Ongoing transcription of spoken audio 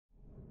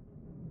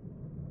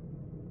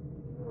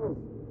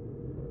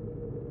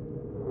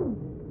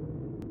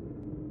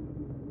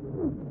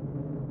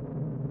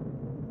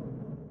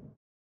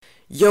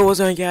Yo, what's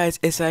on, guys?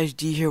 It's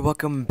HD here.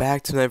 Welcome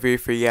back to another video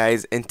for you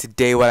guys. And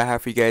today what I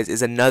have for you guys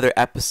is another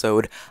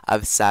episode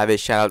of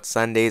Savage Shoutout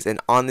Sundays. And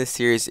on this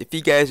series, if you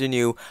guys are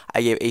new,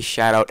 I give a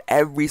shout out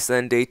every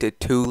Sunday to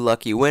 2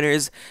 lucky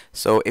winners.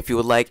 So if you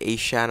would like a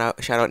shout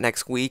out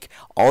next week,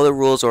 all the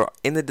rules are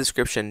in the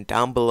description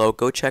down below.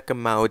 Go check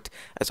them out.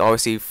 It's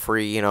obviously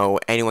free.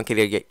 Anyone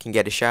can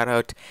get a shout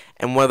out.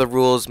 And one of the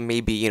rules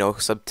may be,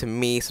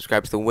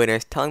 subscribe to the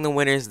winners, telling the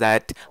winners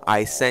that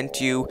I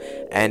sent you.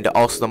 And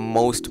also the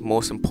most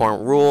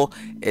important rule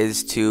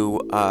is to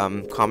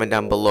comment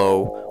down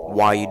below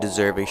why you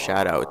deserve a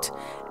shout out.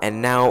 And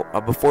now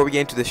before we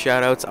get into the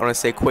shout outs, I want to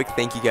say a quick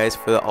thank you guys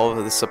for all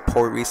of the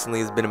support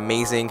recently. It's been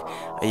amazing.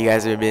 You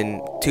guys have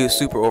been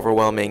super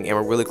overwhelming, and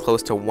we're really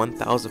close to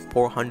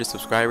 1,400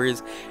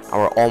 subscribers. And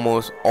we're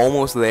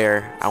almost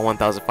there at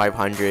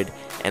 1,500,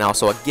 and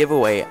also a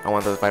giveaway at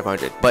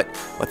 1,500. But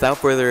without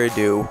further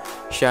ado,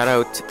 shout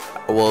out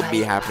will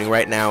be happening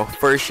right now.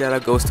 First shout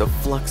out goes to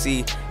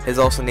Fluxyy. His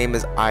also name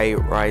is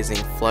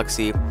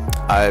Fluxyy.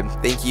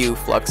 Thank you,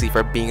 Fluxyy,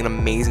 for being an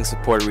amazing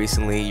supporter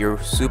recently. You're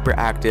super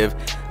active,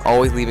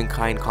 always leaving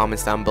kind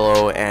comments down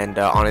below, and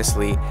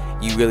honestly,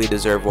 you really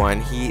deserve one.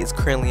 He is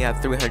currently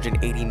at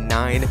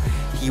 389.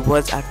 He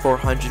was at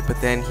 400, but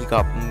then he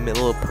got a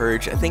little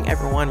purge. I think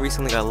everyone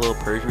recently got a little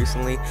purge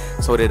recently,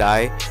 so did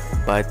I.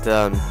 But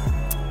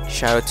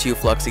shout out to you,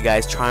 Fluxyy,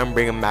 guys. Try and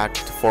bring him back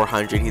to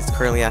 400. He's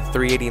currently at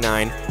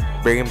 389.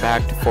 Bring him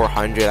back to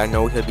 400. I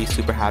know he'll be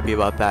super happy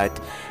about that.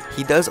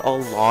 He does a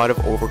lot of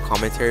over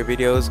commentary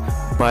videos,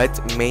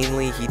 but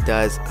mainly he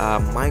does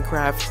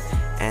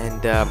Minecraft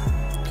and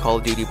Call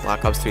of Duty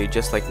Black Ops 3,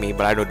 just like me,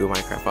 but I don't do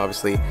Minecraft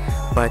obviously.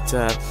 But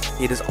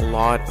he does a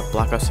lot of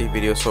Black Ops 3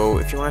 videos, so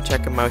if you want to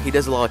check him out, he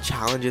does a lot of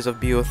challenges of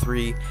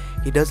BO3.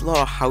 He does a lot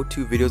of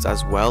how-to videos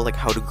as well, like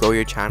how to grow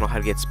your channel, how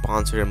to get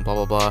sponsored, and blah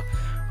blah blah.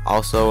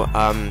 Also,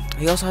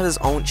 he also has his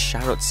own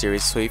shoutout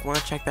series, so if you want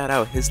to check that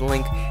out, his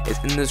link is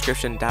in the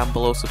description down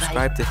below.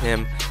 Subscribe to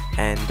him,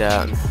 and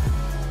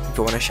if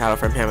you want a shout out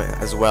from him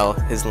as well,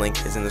 his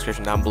link is in the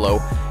description down below.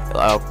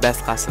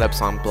 Best class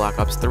setups on Black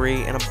Ops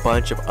 3 and a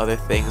bunch of other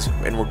things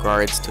in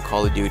regards to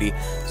Call of Duty,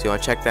 so you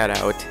want to check that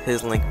out.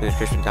 His link in the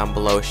description down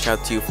below. Shout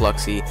out to you,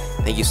 Fluxyy.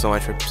 Thank you so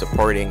much for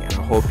supporting, and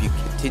I hope you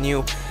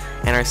continue.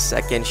 And our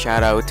second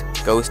shout out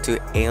goes to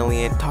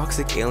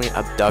ToxicAlien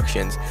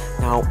Abductions.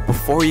 Now,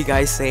 before you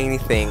guys say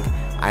anything,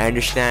 I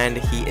understand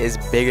he is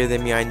bigger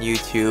than me on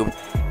YouTube,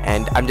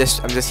 and I'm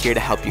just here to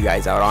help you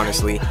guys out.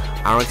 Honestly,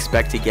 I don't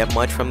expect to get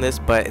much from this,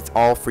 but it's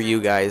all for you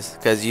guys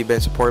because you've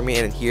been supporting me,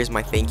 and here's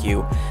my thank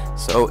you.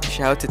 So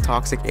shout out to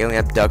ToxicAlien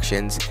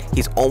Abductions.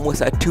 He's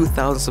almost at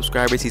 2,000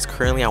 subscribers. He's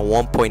currently at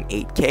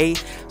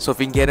 1.8k. So if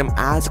you can get him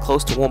as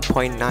close to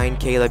 1.9k,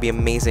 that'd be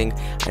amazing.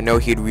 I know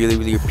he'd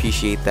really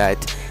appreciate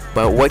that.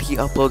 But what he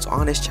uploads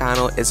on his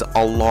channel is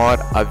a lot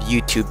of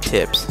YouTube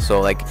tips. So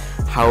like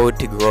how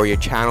to grow your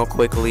channel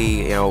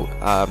quickly,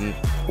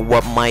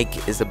 what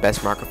mic is the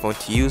best microphone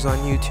to use on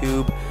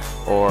YouTube,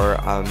 or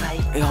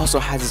he also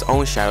has his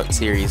own shoutout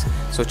series.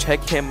 So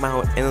check him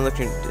out in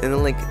the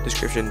link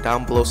description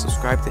down below.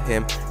 Subscribe to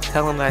him,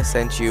 tell him that I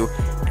sent you,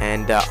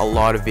 and a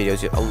lot of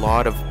videos, a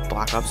lot of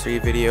Black Ops 3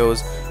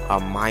 videos,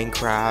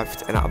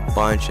 Minecraft, and a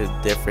bunch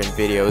of different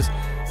videos.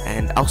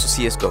 And also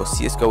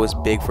CSGO is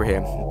big for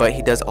him, but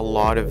he does a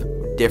lot of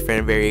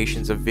different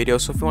variations of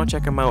videos. So if you want to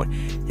check him out,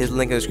 his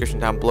link in the description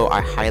down below. I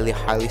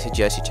highly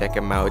suggest you check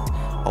him out.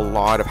 A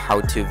lot of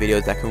how-to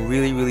videos that can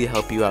really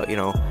help you out,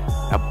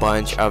 a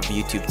bunch of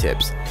YouTube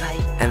tips.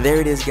 And there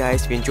it is,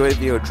 guys. If you enjoyed the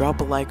video,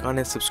 drop a like on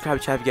it,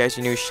 subscribe to if you guys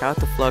are new. Shout out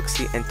to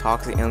Fluxyy and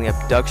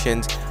ToxicAlien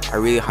Abductions. I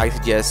really highly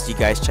suggest you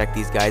guys check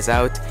these guys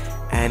out.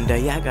 And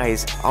yeah,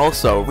 guys,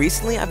 also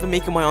recently I've been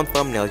making my own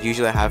thumbnails.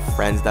 Usually I have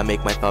friends that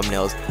make my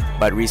thumbnails,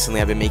 but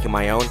recently I've been making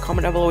my own.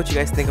 Comment down below what you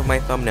guys think of my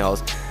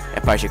thumbnails,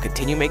 if I should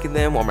continue making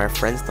them or my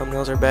friends'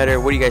 thumbnails are better.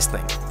 What do you guys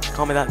think?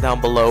 Comment that down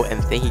below,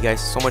 and thank you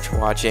guys so much for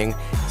watching.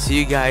 See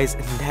you guys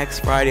next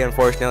Friday.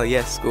 Unfortunately,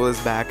 yes, school is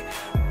back,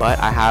 but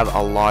I have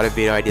a lot of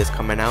video ideas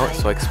coming out,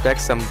 so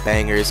expect some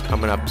bangers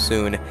coming up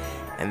soon.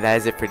 And that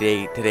is it for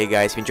today,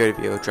 guys. If you enjoyed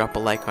the video, drop a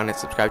like on it,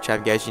 subscribe to if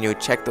you guys are new.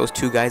 Check those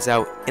 2 guys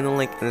out in the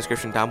link in the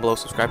description down below.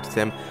 Subscribe to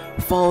them.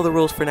 Follow the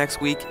rules for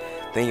next week.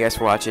 Thank you guys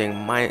for watching.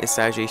 My name is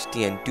Savage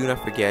HD, and do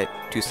not forget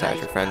to Savage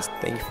your friends.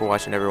 Thank you for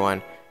watching,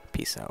 everyone.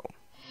 Peace out.